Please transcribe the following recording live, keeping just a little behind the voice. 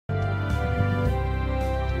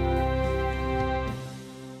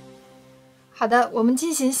好的，我们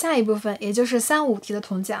进行下一部分，也就是3、5题的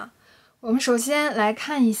统讲。我们首先来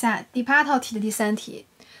看一下第8套题的第3题。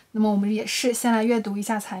那么我们也是先来阅读一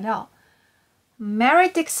下材料。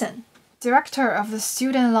Mary Dixon, director of the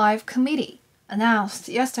Student Life Committee, announced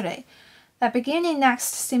yesterday that beginning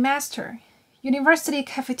next semester, university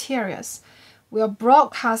cafeterias will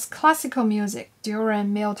broadcast classical music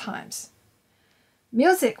during mealtimes.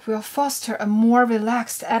 Music will foster a more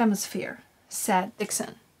relaxed atmosphere, said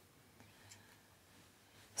Dixon.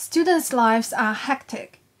 Students' lives are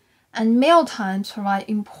hectic, and mealtimes provide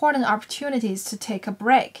important opportunities to take a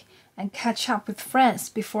break and catch up with friends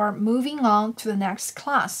before moving on to the next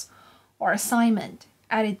class or assignment,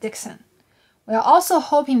 added Dixon. We are also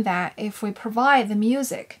hoping that if we provide the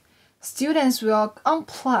music, students will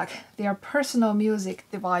unplug their personal music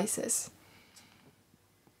devices.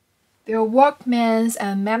 Their Walkmans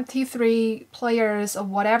and MP3 players or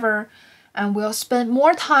whatever, and will spend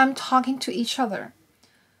more time talking to each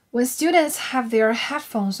other.When students have their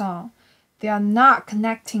headphones on, they are not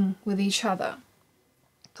connecting with each other.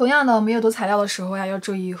 同样的，我们阅读材料的时候呀，要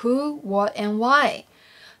注意 who, what, and why.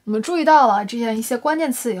 那么注意到了这样一些关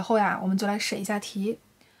键词以后呀，我们就来审一下题。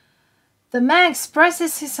The man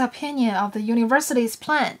expresses his opinion of the university's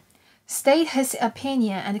plan, state his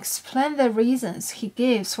opinion, and explain the reasons he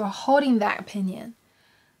gives for holding that opinion.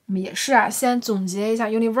 那么也是啊，先总结一下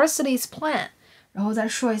university's plan, 然后再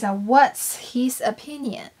说一下 what's his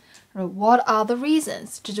opinion.What are the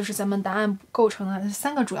reasons？ 这就是咱们答案构成的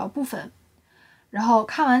3个主要部分。然后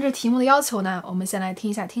看完这题目的要求呢，我们先来听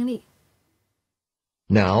一下听力。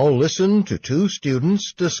Now listen to two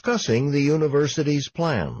students discussing the university's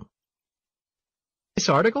plan. This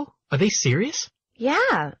article? Are they serious?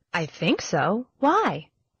 Yeah, I think so. Why?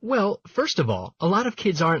 Well, first of all, a lot of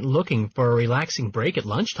kids aren't looking for a relaxing break at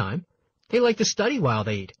lunchtime. They like to study while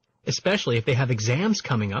they eat, especially if they have exams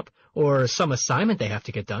coming up or some assignment they have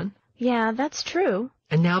to get done.Yeah, that's true.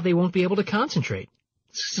 And now they won't be able to concentrate.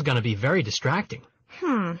 This is going to be very distracting.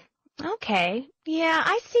 Okay. Yeah,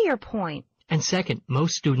 I see your point. And second,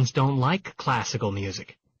 most students don't like classical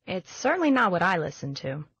music. It's certainly not what I listen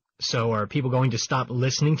to. So are people going to stop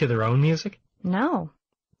listening to their own music? No.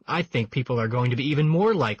 I think people are going to be even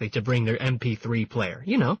more likely to bring their MP3 player,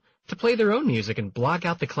 to play their own music and block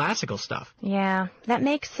out the classical stuff. Yeah, that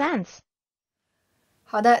makes sense.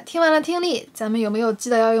好的，听完了听力，咱们有没有记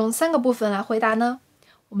得要用3个部分来回答呢？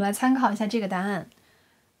我们来参考一下这个答案。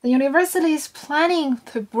The university is planning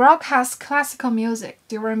to broadcast classical music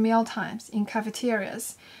during mealtimes in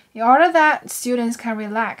cafeterias in order that students can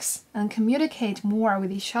relax and communicate more with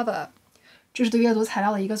each other. 这是对阅读材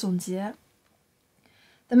料的一个总结。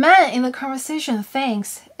The man in the conversation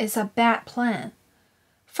thinks it's a bad plan.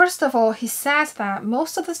 First of all, he says that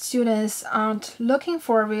most of the students aren't looking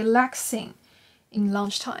for relaxing.In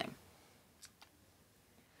lunchtime.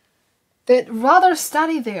 They'd rather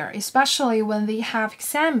study there, especially when they have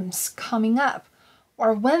exams coming up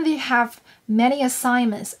or when they have many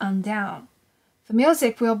assignments on down. The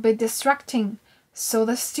music will be distracting, so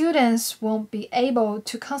the students won't be able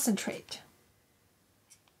to concentrate.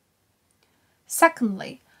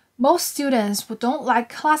 Secondly, most students don't like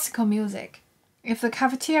classical music. If the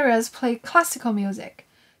cafeterias play classical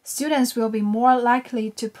music,Students will be more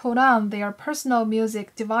likely to put on their personal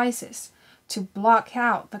music devices to block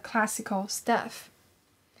out the classical stuff.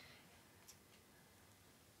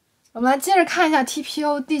 我们来接着看一下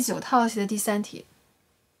TPO 第9套题的第3题。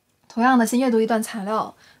同样的，先阅读一段材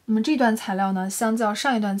料。那么这段材料呢，相较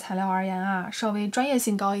上一段材料而言啊，稍微专业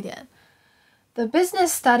性高一点。The Business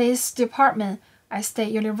Studies Department at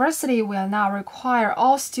State University will now require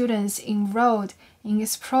all students enrolled in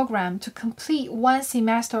its program to complete 1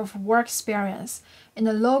 semester of work experience in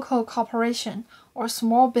a local corporation or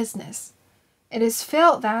small business. It is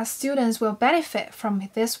felt that students will benefit from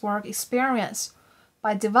this work experience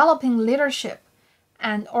by developing leadership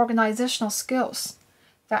and organizational skills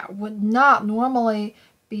that would not normally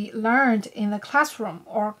be learned in the classroom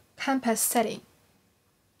or campus setting.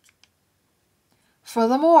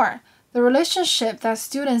 Furthermore, the relationship that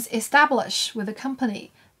students establish with the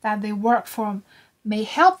company that they work for may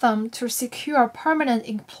help them to secure permanent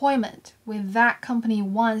employment with that company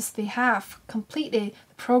once they have completed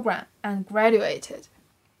the program and graduated.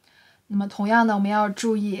 那么同样的，我们要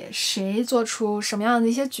注意谁做出什么样的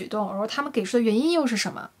一些举动，然后他们给出的原因又是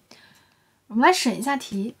什么。我们来审一下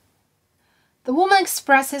题。The woman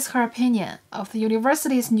expresses her opinion of the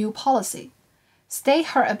university's new policy. State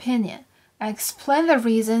her opinion and explain the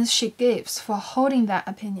reasons she gives for holding that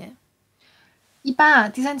opinion. 一般啊，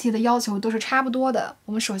第3题的要求都是差不多的。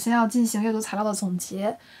我们首先要进行阅读材料的总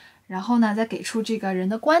结，然后呢再给出这个人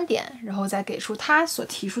的观点，然后再给出他所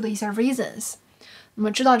提出的一些 reasons。那么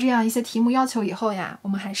知道这样一些题目要求以后呀，我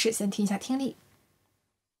们还是先听一下听力。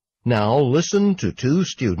Now listen to two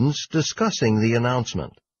students discussing the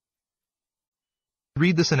announcement.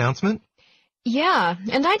 Read this announcement? Yeah,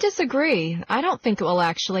 and I disagree. I don't think it will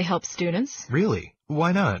actually help students. Really?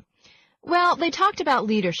 Why not? Well, they talked about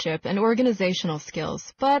leadership and organizational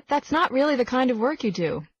skills, but that's not really the kind of work you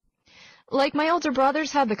do. Like my older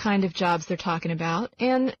brothers have the kind of jobs they're talking about,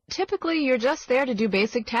 and typically you're just there to do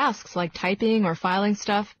basic tasks like typing or filing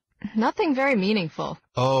stuff. Nothing very meaningful.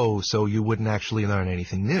 Oh, so you wouldn't actually learn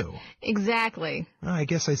anything new. Exactly. I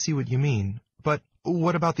guess I see what you mean. But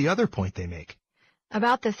what about the other point they make?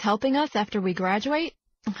 About this helping us after we graduate?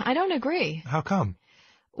 I don't agree. How come?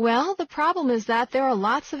 Well, the problem is that there are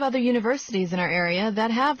lots of other universities in our area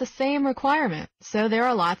that have the same requirement, so there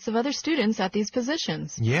are lots of other students at these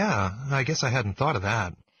positions. Yeah, I guess I hadn't thought of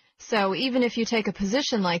that. So even if you take a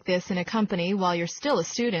position like this in a company while you're still a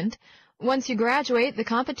student, once you graduate, the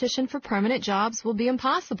competition for permanent jobs will be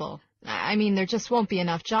impossible. I mean, there just won't be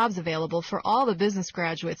enough jobs available for all the business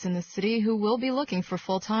graduates in the city who will be looking for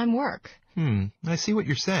full-time work. I see what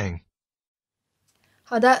you're saying.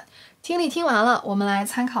 好的，听力听完了，我们来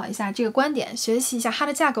参考一下这个观点，学习一下它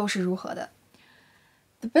的架构是如何的。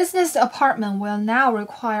The business department will now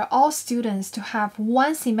require all students to have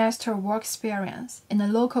 1 semester work experience in a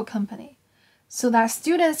local company, so that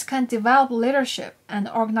students can develop leadership and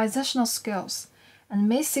organizational skills and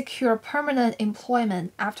may secure permanent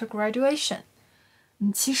employment after graduation.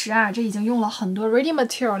 其实啊，这已经用了很多 reading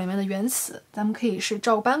material 里面的原词，咱们可以是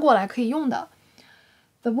照搬过来可以用的。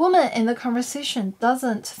The woman in the conversation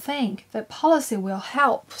doesn't think that policy will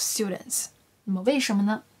help students. 那么为什么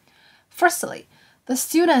呢？ Firstly, the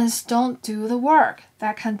students don't do the work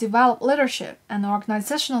that can develop leadership and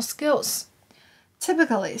organizational skills.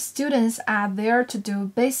 Typically, students are there to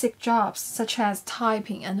do basic jobs such as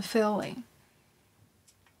typing and filling.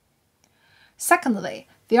 Secondly,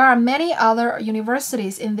 there are many other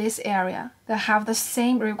universities in this area that have the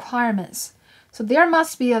same requirements, so there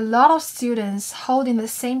must be a lot of students holding the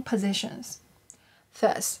same positions.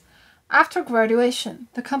 Thus, after graduation,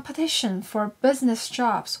 the competition for business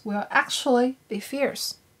jobs will actually be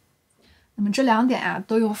fierce. 那么这两点啊，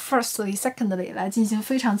都用 firstly, secondly 来进行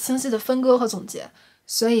非常清晰的分割和总结。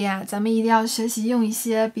所以啊，咱们一定要学习用一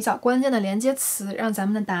些比较关键的连接词，让咱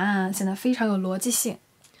们的答案显得非常有逻辑性。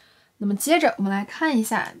那么接着我们来看一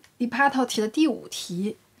下第8套题的第5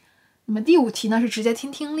题。那么第5题呢是直接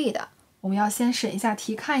听听力的，我们要先审一下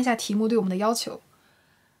题，看一下题目对我们的要求。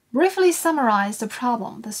Briefly summarize the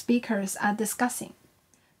problem the speakers are discussing.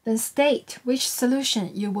 Then state which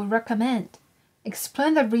solution you would recommend.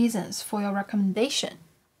 Explain the reasons for your recommendation.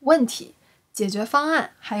 问题、解决方案，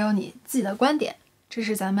还有你自己的观点，这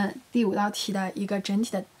是咱们第5道题的一个整体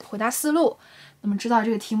的回答思路。那么知道这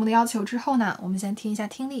个题目的要求之后呢，我们先听一下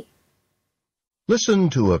听力。Listen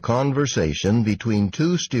to a conversation between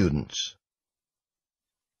two students.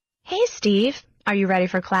 Hey, Steve. Are you ready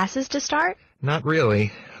for classes to start? Not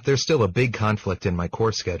really. There's still a big conflict in my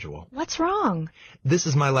course schedule. What's wrong? This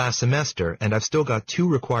is my last semester, and I've still got 2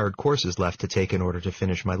 required courses left to take in order to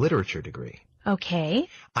finish my literature degree. Okay.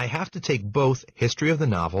 I have to take both History of the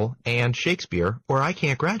Novel and Shakespeare, or I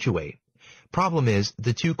can't graduate. Problem is,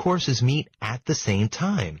 the 2 courses meet at the same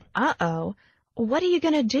time. Uh-oh. What are you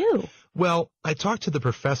going to do? Well, I talked to the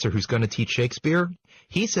professor who's going to teach Shakespeare.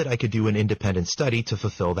 He said I could do an independent study to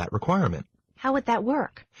fulfill that requirement. How would that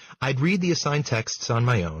work? I'd read the assigned texts on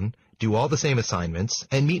my own, do all the same assignments,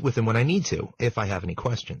 and meet with him when I need to, if I have any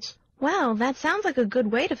questions. Well, that sounds like a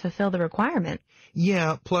good way to fulfill the requirement.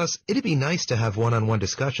 Yeah, plus, it'd be nice to have one-on-one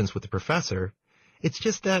discussions with the professor. It's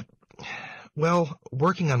just that, well,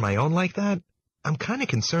 working on my own like that, I'm kind of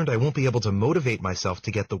concerned I won't be able to motivate myself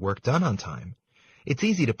to get the work done on time. It's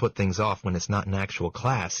easy to put things off when it's not an actual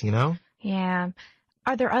class, you know? Yeah.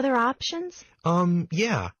 Are there other options?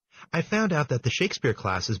 Yeah. I found out that the Shakespeare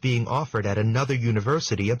class is being offered at another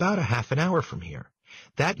university about a half an hour from here.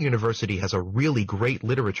 That university has a really great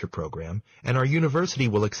literature program, and our university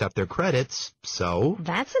will accept their credits, so...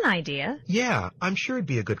 That's an idea. Yeah, I'm sure it'd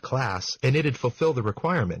be a good class, and it'd fulfill the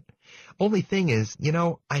requirement. Only thing is, you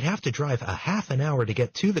know, I'd have to drive a half an hour to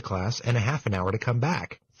get to the class and a half an hour to come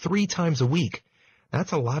back. 3 times a week.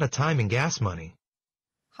 That's a lot of time and gas money.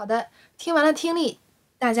 好的，听完了听力，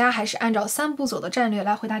大家还是按照3步走的战略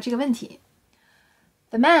来回答这个问题。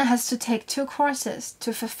The man has to take 2 courses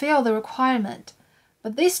to fulfill the requirement,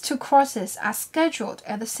 but these 2 courses are scheduled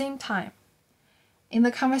at the same time. In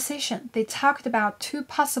the conversation, they talked about 2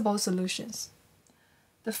 possible solutions.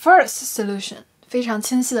 The first solution, 非常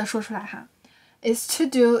清晰的说出来哈。is to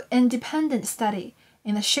do independent study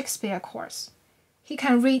in the Shakespeare course. He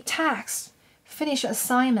can read texts, finish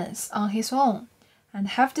assignments on his own, and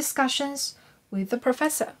have discussions with the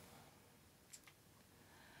professor.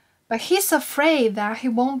 But he's afraid that he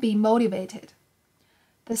won't be motivated.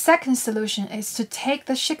 The second solution is to take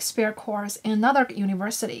the Shakespeare course in another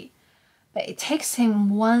university, but it takes him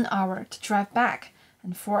 1 hour to drive back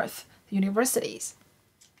and forth the universities.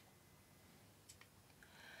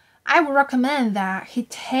 I would recommend that he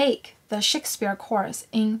take the Shakespeare course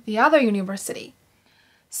in the other university,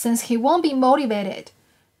 since he won't be motivated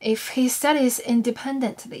if he studies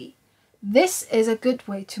independently. This is a good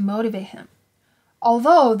way to motivate him.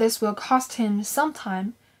 Although this will cost him some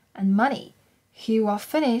time and money, he will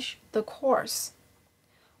finish the course.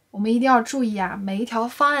 我们一定要注意啊，每一条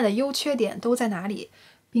方案的优缺点都在哪里，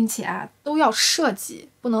并且啊，都要设计，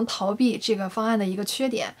不能逃避这个方案的一个缺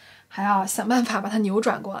点，还要想办法把它扭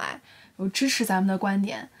转过来，有支持咱们的观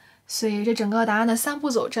点。所以这整个答案的3步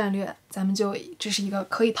走战略，咱们就这是一个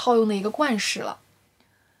可以套用的一个惯式了。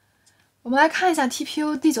我们来看一下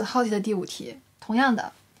TPU 第9套题的第5题，同样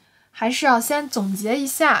的，还是要先总结一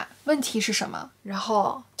下问题是什么，然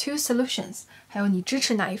后 two solutions， 还有你支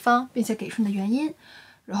持哪一方，并且给出你的原因，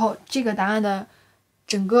然后这个答案的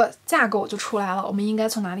整个架构就出来了，我们应该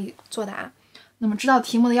从哪里作答。那么知道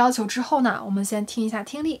题目的要求之后呢，我们先听一下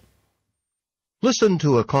听力。Listen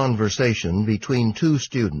to a conversation between two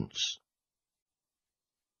students.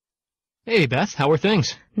 Hey, Beth, how are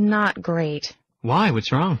things? Not great. Why?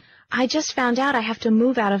 What's wrong? I just found out I have to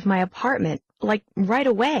move out of my apartment, like right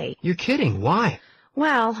away. You're kidding. Why?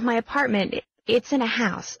 Well, my apartment, it's in a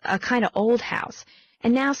house, a kind of old house,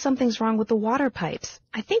 and now something's wrong with the water pipes.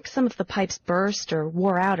 I think some of the pipes burst or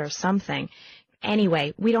wore out or something.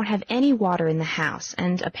 Anyway, we don't have any water in the house,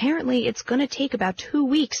 and apparently it's going to take about 2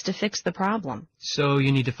 weeks to fix the problem. So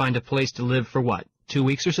you need to find a place to live for what, 2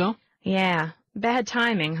 weeks or so? Yeah, bad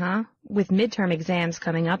timing, huh? With midterm exams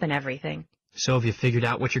coming up and everything. So have you figured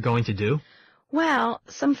out what you're going to do? Well,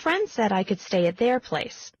 some friends said I could stay at their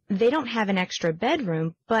place. They don't have an extra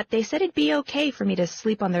bedroom, but they said it'd be okay for me to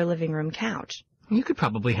sleep on their living room couch. You could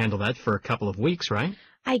probably handle that for a couple of weeks, right?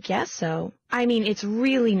 I guess so. I mean, it's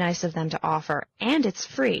really nice of them to offer, and it's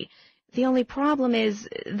free. The only problem is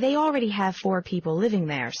they already have 4 people living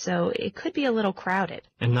there, so it could be a little crowded.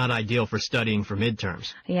 And not ideal for studying for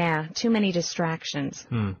midterms. Yeah, too many distractions.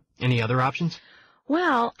 Any other options?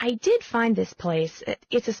 Well, I did find this place.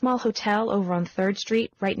 It's a small hotel over on 3rd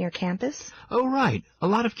Street, right near campus. Oh, right. A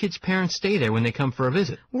lot of kids' parents stay there when they come for a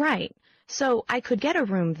visit. Right. So I could get a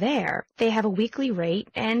room there. They have a weekly rate,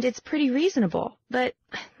 and it's pretty reasonable. But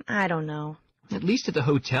I don't know. At least at the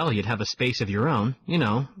hotel you'd have a space of your own,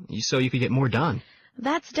 so you could get more done.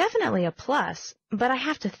 That's definitely a plus, but I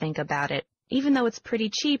have to think about it. Even though it's pretty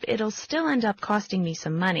cheap, it'll still end up costing me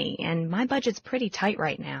some money, and my budget's pretty tight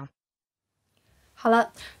right now. 好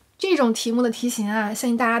了，这种题目的题型啊，相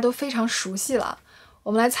信大家都非常熟悉了。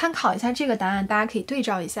我们来参考一下这个答案，大家可以对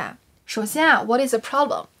照一下。首先啊 ，What is the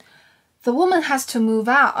problem? The woman has to move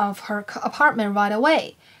out of her apartment right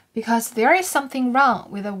away because there is something wrong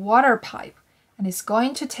with the water pipe, and it's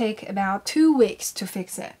going to take about 2 weeks to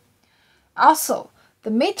fix it. Also,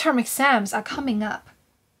 the midterm exams are coming up.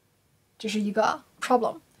 这是一个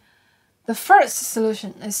problem. The first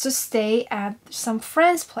solution is to stay at some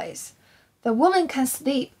friend's place. The woman can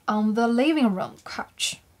sleep on the living room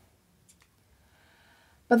couch.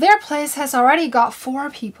 But their place has already got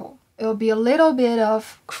 4 people. It will be a little bit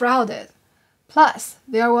of crowded. Plus,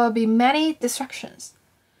 there will be many distractions.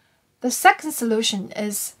 The second solution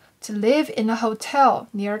is to live in a hotel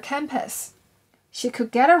near campus. She could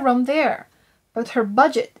get a room there, but her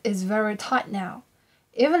budget is very tight now.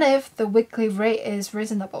 Even if the weekly rate is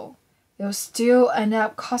reasonable, it will still end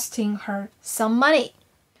up costing her some money.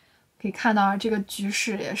 可以看到这个局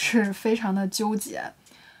势也是非常的纠结。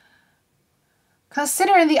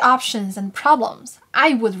Considering the options and problems,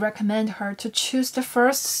 I would recommend her to choose the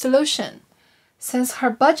first solution. Since her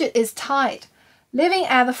budget is tight, living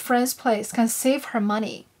at a friend's place can save her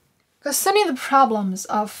money. Concerning the problems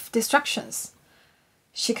of distractions,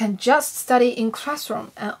 she can just study in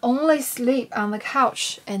classroom and only sleep on the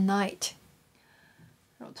couch at night.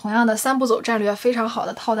 同样的3步走战略非常好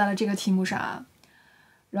的套在了这个题目上啊。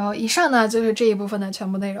然后以上呢就是这一部分的全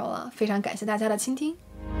部内容了，非常感谢大家的倾听。